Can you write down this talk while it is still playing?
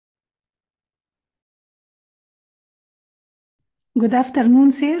Good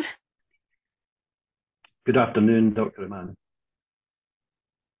afternoon, sir. Good afternoon, Dr. Eman.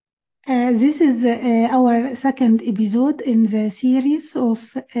 This is our second episode in the series of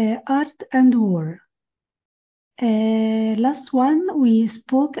Art and War. Last one, we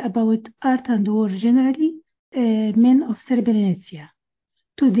spoke about art and war generally, men of Srebrenica.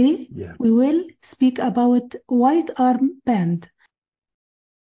 Today, we will speak about White Arm Band.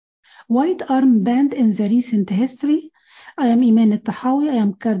 White Arm Band in the recent history. I am Eman Tahawy, I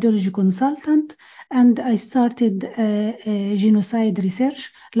am cardiology consultant, and I started genocide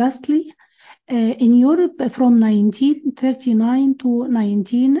research lastly in Europe from 1939 to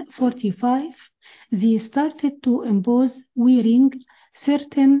 1945. They started to impose wearing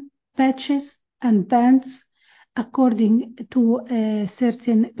certain patches and bands according to a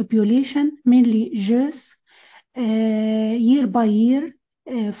certain population, mainly Jews, year by year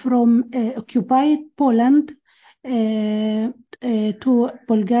from occupied Poland to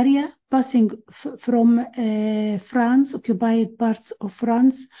Bulgaria, passing from France, occupied parts of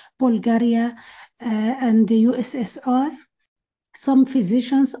France, Bulgaria, and the USSR. Some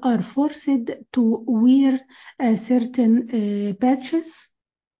physicians are forced to wear certain patches,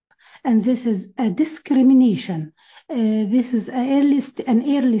 and this is a discrimination. This is an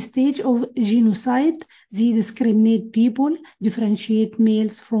early stage of genocide. They discriminate people, differentiate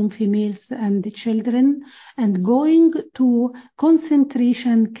males from females and children, and going to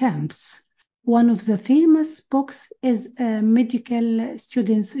concentration camps. One of the famous books is a medical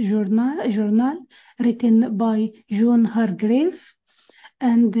students' journal written by John Hargrave,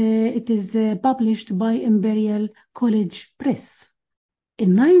 and it is published by Imperial College Press.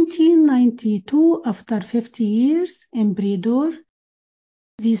 In 1992, after 50 years in Prijedor,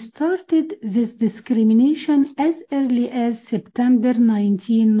 they started this discrimination as early as September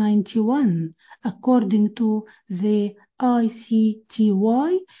 1991, according to the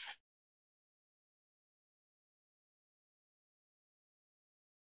ICTY.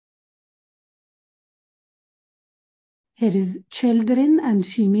 Here is children and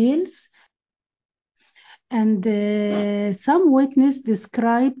females. And some witness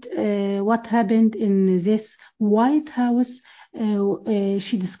described what happened in this White House.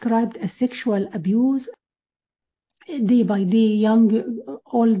 She described a sexual abuse, day by day, young,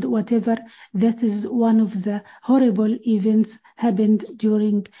 old, whatever. That is one of the horrible events happened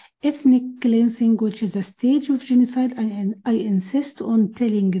during ethnic cleansing, which is a stage of genocide. And I insist on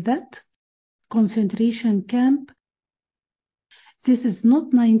telling that concentration camp. This is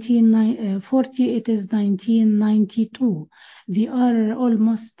not 1940, it is 1992. They are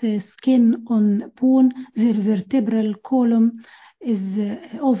almost skin on bone. Their vertebral column is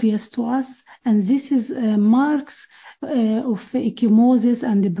obvious to us, and this is marks of ecchymosis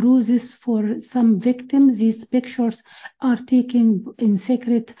and bruises for some victims. These pictures are taken in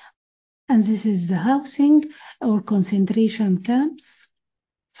secret, and this is the housing or concentration camps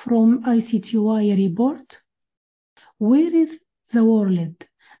from ICTY report. Where is the world?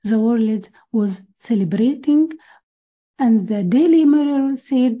 The world was celebrating, and the Daily Mirror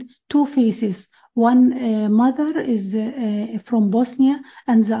said two faces. One mother is from Bosnia,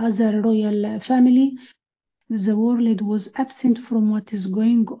 and the other royal family. The world was absent from what is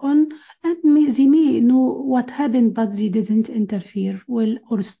going on, and they may know what happened, but they didn't interfere well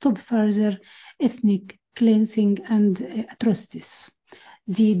or stop further ethnic cleansing and atrocities.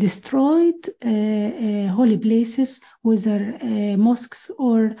 They destroyed holy places, whether mosques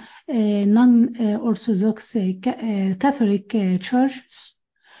or non-Orthodox Catholic churches.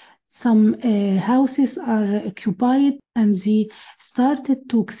 Some houses are occupied, and they started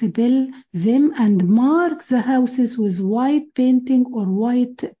to expel them and mark the houses with white painting or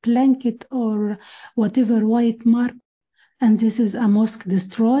white blanket or whatever white mark. And this is a mosque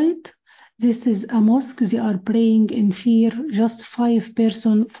destroyed. This is a mosque. They are praying in fear, just 5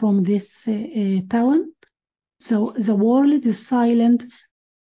 persons from this town. So the world is silent.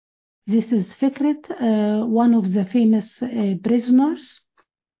 This is Fikret, one of the famous prisoners.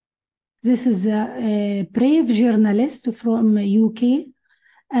 This is a brave journalist from UK.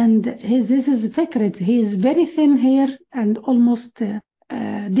 And this is Fikret. He is very thin hair and almost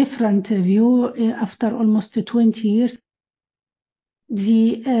different view after almost 20 years.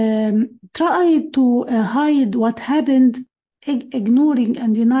 They tried to hide what happened, ignoring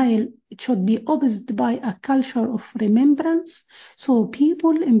and denial. It should be opposed by a culture of remembrance. So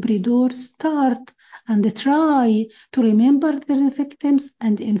people in Prijedor start and try to remember their victims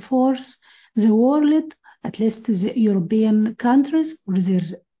and enforce the world, at least the European countries or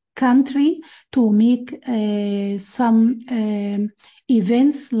their country, to make some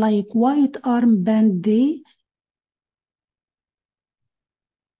events like White Arm Band Day.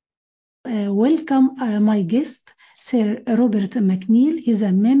 welcome my guest, Sir Robert McNeil. He's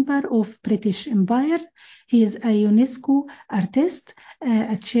a member of British Empire. He is a UNESCO artist,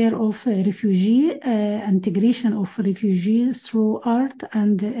 a chair of Refugee, integration of refugees through art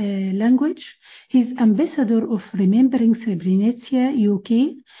and language. He's ambassador of Remembering Srebrenica,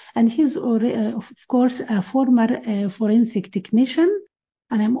 UK, and he's, of course, a former forensic technician,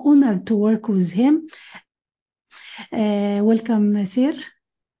 and I'm honored to work with him. Welcome, Sir.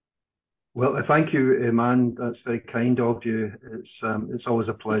 Well, thank you, Eman. That's very kind of you. It's always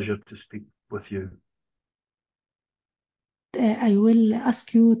a pleasure to speak with you. I will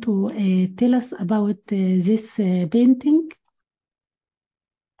ask you to tell us about this painting.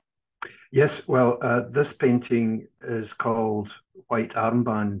 Yes, well, this painting is called White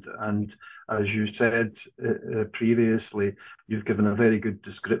Armband, and as you said previously, you've given a very good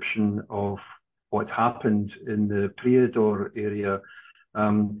description of what happened in the Prijedor area.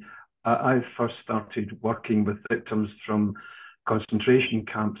 I first started working with victims from concentration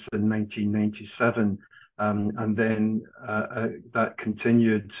camps in 1997, and then that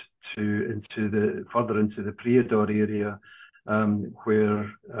continued further into the Prijedor area,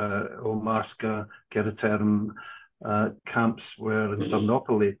 where Omarska, Keraterm camps were in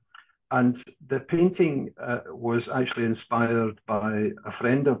Ternopily. And the painting was actually inspired by a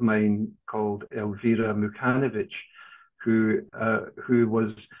friend of mine called Elvira Mukanovic, who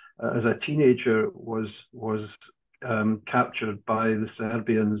was, as a teenager, was captured by the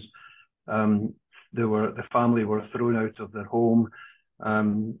Serbians. The family were thrown out of their home,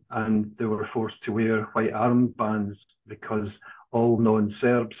 and they were forced to wear white armbands because all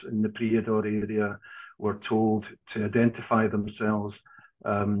non-Serbs in the Prijedor area were told to identify themselves,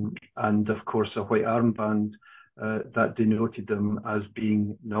 and of course a white armband that denoted them as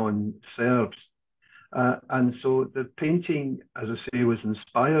being non-Serbs. And so the painting, as I say, was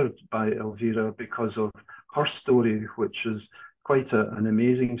inspired by Elvira because of her story, which is quite an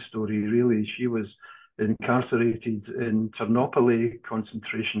amazing story, really. She was incarcerated in Ternopily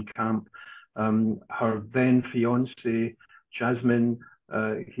concentration camp. Her then fiance, Jasmine,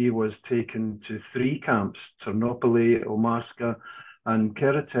 he was taken to 3 camps, Ternopily, Omarska, and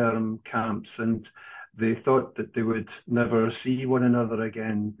Keraterm camps, and they thought that they would never see one another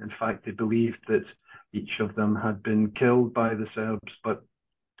again. In fact, they believed that each of them had been killed by the Serbs, but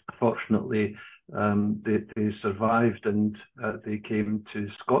fortunately they survived, and they came to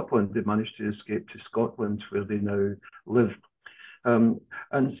Scotland. They managed to escape to Scotland, where they now live.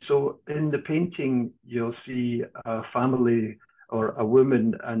 And so in the painting, you'll see a family, or a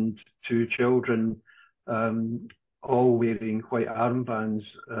woman and 2 children, all wearing white armbands,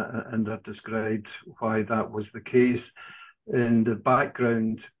 and I've described why that was the case. In the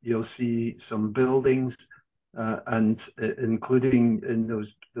background, you'll see some buildings, and including in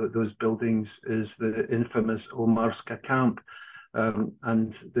those buildings is the infamous Omarska camp.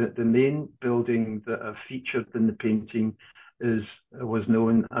 And the main building that I've featured in the painting was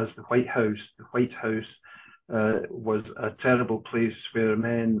known as the White House. The White House was a terrible place where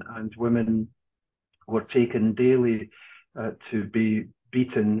men and women were taken daily to be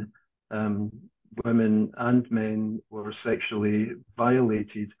beaten. Women and men were sexually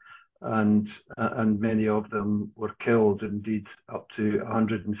violated, and many of them were killed. Indeed, up to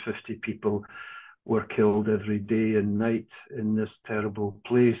 150 people were killed every day and night in this terrible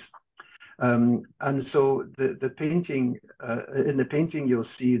place. And so the painting, in the painting, you'll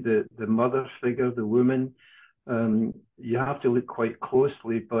see the mother figure, the woman. You have to look quite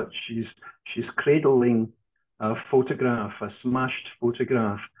closely, but she's cradling a photograph, a smashed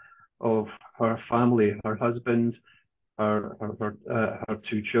photograph of her family, her husband, her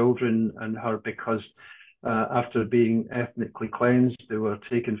 2 children, and her, because after being ethnically cleansed, they were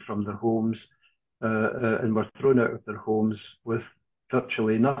taken from their homes and were thrown out of their homes with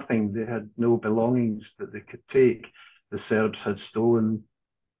virtually nothing. They had no belongings that they could take. The Serbs had stolen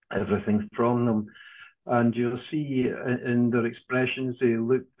everything from them. And you'll see in their expressions, they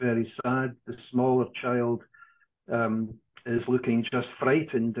look very sad. The smaller child is looking just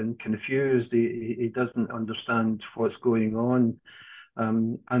frightened and confused. He doesn't understand what's going on.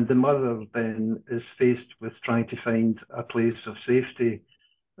 And the mother then is faced with trying to find a place of safety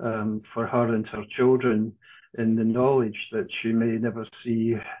for her and her children, in the knowledge that she may never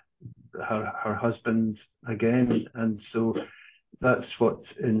see her husband again. And so that's what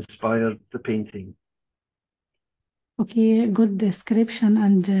inspired the painting. Okay, good description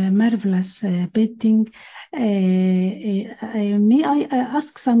and marvelous painting. May I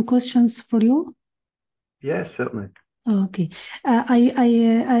ask some questions for you? Yes, certainly. Okay.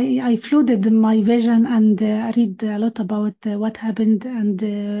 I flooded my vision and read a lot about what happened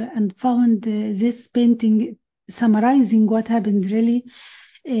and found this painting summarizing what happened really.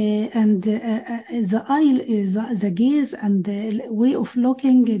 And the eye, the gaze and the way of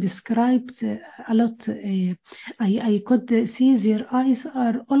looking described a lot. I could see their eyes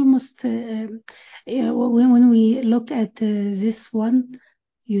are almost, when we look at this one,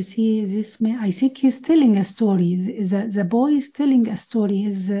 you see this man, I think he's telling a story. The boy is telling a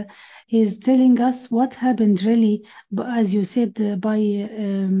story. He's telling us what happened really. But as you said, he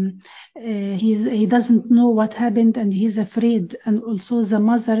doesn't know what happened and he's afraid. And also the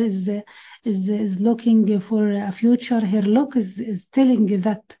mother is looking for a future. Her look is telling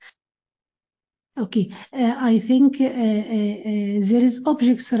that. Okay, I think there is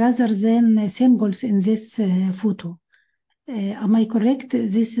objects rather than symbols in this photo. Am I correct?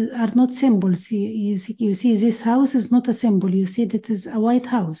 Are not symbols. You see, this house is not a symbol. You said it is a white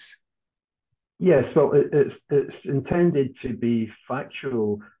house. Yes, well, it's intended to be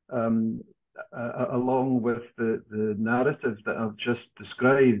factual, along with the narrative that I've just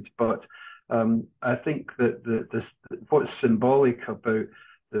described. But I think that what's symbolic about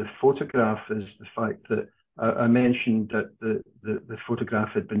the photograph is the fact that I mentioned that the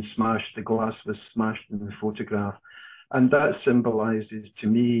photograph had been smashed, the glass was smashed in the photograph, and that symbolizes to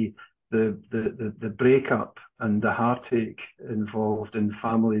me the breakup and the heartache involved in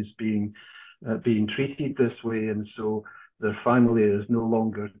families being treated this way, and so their family is no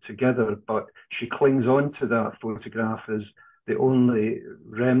longer together. But she clings on to that photograph as the only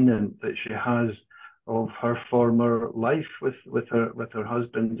remnant that she has of her former life with her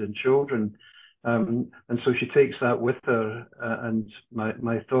husband and children. And so she takes that with her. And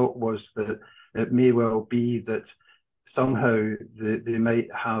my thought was that it may well be that somehow they might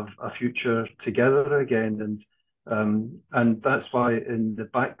have a future together again. And that's why in the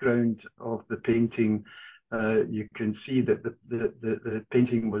background of the painting, you can see that the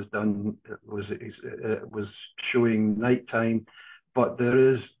painting was done, was showing nighttime, but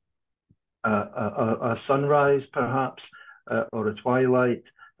there is a sunrise perhaps, or a twilight,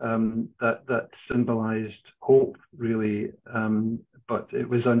 that symbolized hope really, but it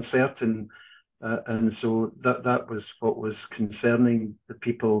was uncertain, and so that was what was concerning the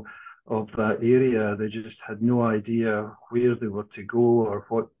people of that area. They just had no idea where they were to go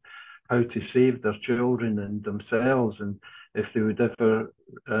or how to save their children and themselves, and if they would ever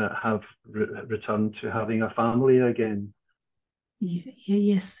have returned to having a family again.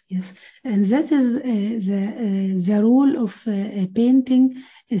 Yes, yes, and that is the role of a painting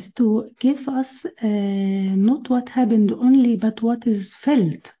is to give us not what happened only, but what is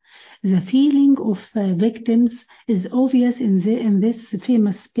felt. The feeling of victims is obvious in this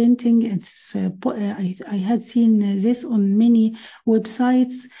famous painting. I had seen this on many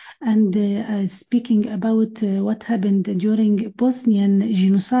websites, and speaking about what happened during Bosnian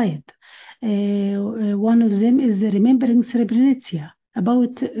genocide. One of them is remembering Srebrenica,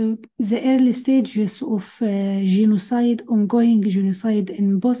 about the early stages of genocide, ongoing genocide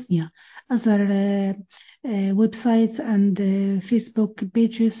in Bosnia. Other websites and Facebook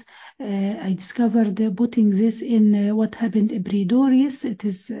pages, I discovered putting this in what happened in Prijedor. Yes, it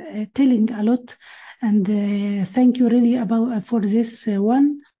is telling a lot. And thank you really for this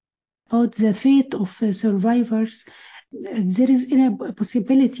one about the fate of survivors. There is a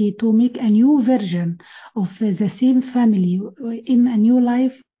possibility to make a new version of the same family in a new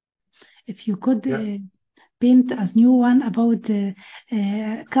life. If you could paint a new one about the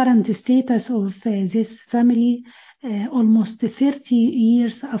current status of this family, almost 30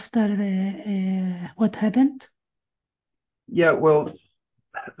 years after what happened? Yeah, well,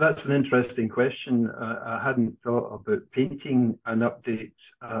 that's an interesting question. I hadn't thought about painting an update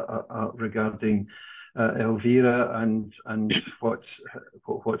regarding Elvira and what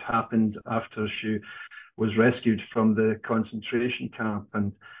happened after she was rescued from the concentration camp,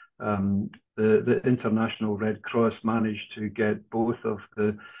 and the International Red Cross managed to get both of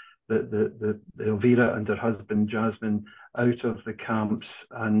the Elvira and her husband Jasmine out of the camps,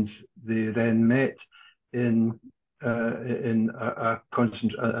 and they then met in a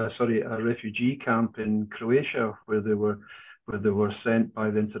refugee camp in Croatia, where they were sent by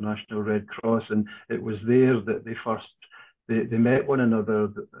the International Red Cross, and it was there that they met one another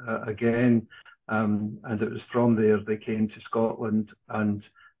again, and it was from there they came to Scotland and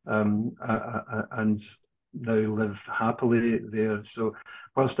now live happily there. So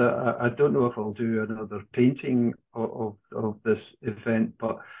whilst I don't know if I'll do another painting of this event,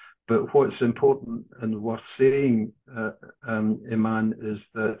 but what's important and worth saying, Eman, is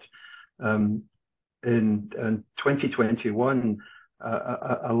that in 2021,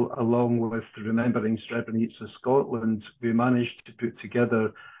 along with Remembering Srebrenica Scotland, we managed to put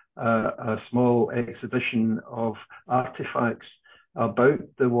together a small exhibition of artifacts about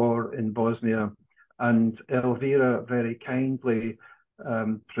the war in Bosnia, and Elvira very kindly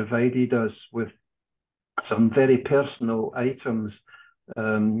provided us with some very personal items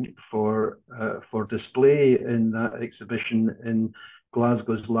for display in that exhibition in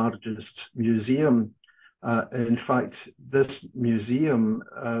Glasgow's largest museum. In fact, this museum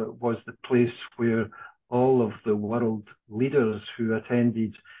was the place where all of the world leaders who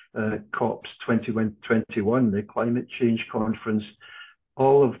attended COP 21, the climate change conference,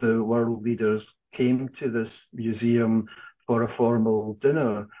 all of the world leaders came to this museum for a formal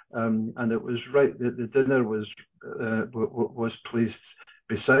dinner, and it was right that the dinner was placed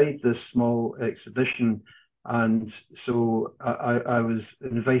beside this small exhibition, and so I was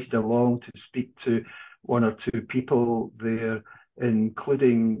invited along to speak to one or two people there,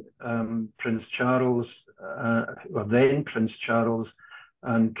 including Prince Charles, or then Prince Charles,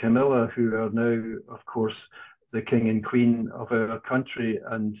 and Camilla, who are now, of course, the King and Queen of our country.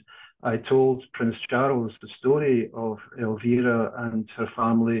 And I told Prince Charles the story of Elvira and her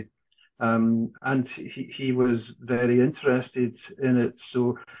family, and he was very interested in it.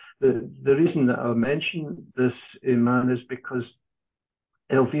 So the reason that I mention this, Eman, is because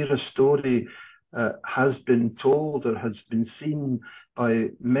Elvira's story has been told or has been seen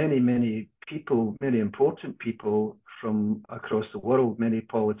by many, many people, many important people from across the world, many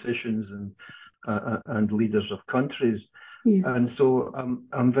politicians and leaders of countries. Yeah. And so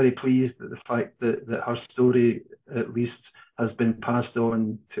I'm very pleased at the fact that her story at least has been passed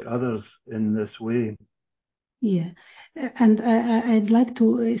on to others in this way. Yeah, and I'd like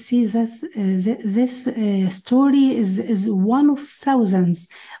to see this story is one of thousands,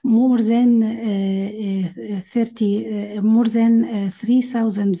 more than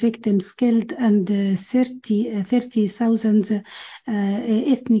 3,000 victims killed, and 30,000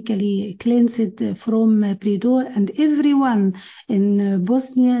 ethnically cleansed from Prijedor, and everyone in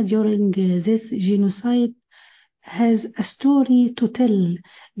Bosnia during this genocide has a story to tell.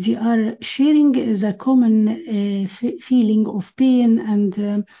 They are sharing the common feeling of pain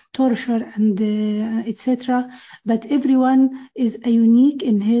and torture and etc. But everyone is unique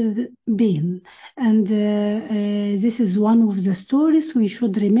in his pain, and this is one of the stories we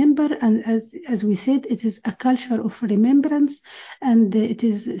should remember. And as we said, it is a culture of remembrance, and it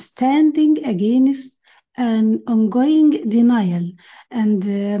is standing against an ongoing denial, and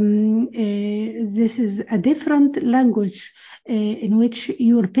this is a different language in which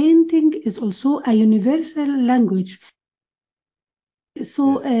your painting is also a universal language.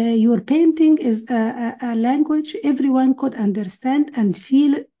 So your painting is a language everyone could understand and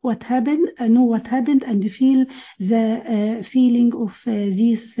feel what happened, know what happened, and feel the feeling of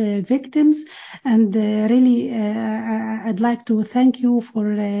these victims. And really, I'd like to thank you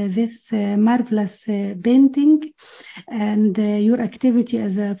for this marvelous painting and your activity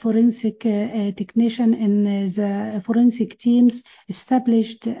as a forensic technician in the forensic teams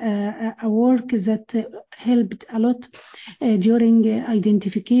established a work that helped a lot during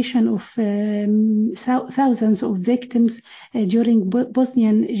identification of thousands of victims during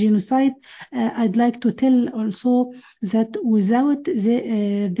Bosnian genocide. I'd like to tell also that without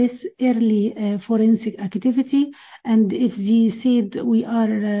this early forensic activity, and if they said we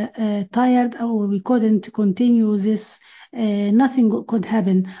are tired or we couldn't continue this, nothing could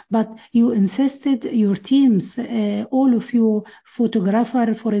happen. But you insisted, your teams, all of you,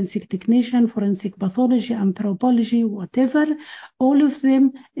 photographer, forensic technician, forensic pathology, anthropology, whatever, all of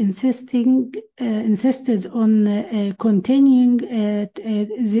them insisted on continuing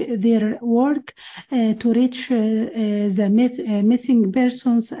their work to reach the missing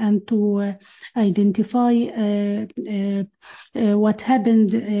persons and to identify what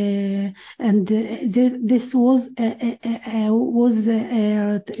happened, and this was there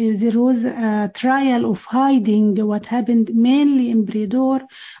was a trial of hiding what happened, mainly in Prijedor,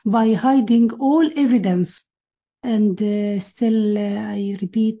 by hiding all evidence. And still, I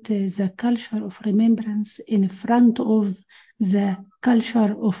repeat, the culture of remembrance in front of the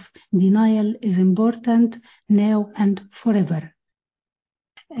culture of denial is important now and forever.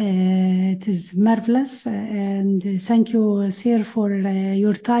 It is marvelous, and thank you, sir, for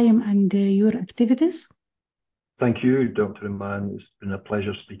your time and your activities. Thank you, Dr. Eman. It's been a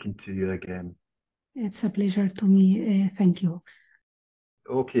pleasure speaking to you again. It's a pleasure to me. Thank you.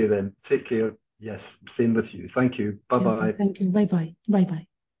 Okay then, take care. Yes, same with you. Thank you. Bye-bye. Thank you. Bye-bye. Bye-bye.